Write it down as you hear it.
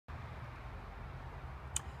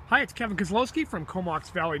Hi, it's Kevin Kozlowski from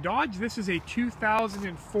Comox Valley Dodge. This is a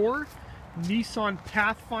 2004 Nissan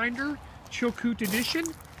Pathfinder Chilkoot Edition.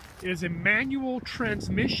 It is a manual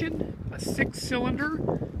transmission, a 6-cylinder,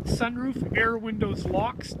 sunroof, air windows,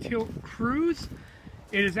 locks, tilt cruise.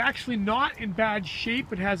 It is actually not in bad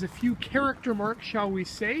shape. It has a few character marks, shall we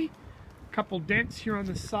say. A couple dents here on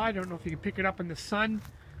the side. I don't know if you can pick it up in the sun,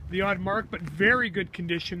 the odd mark, but very good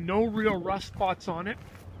condition. No real rust spots on it.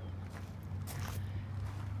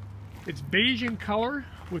 It's beige in color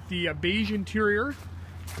with the beige interior,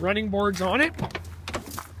 running boards on it.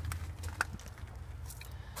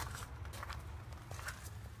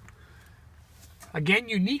 Again,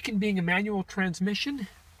 unique in being a manual transmission.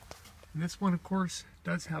 And this one, of course,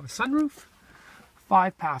 does have a sunroof,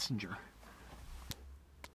 5-passenger.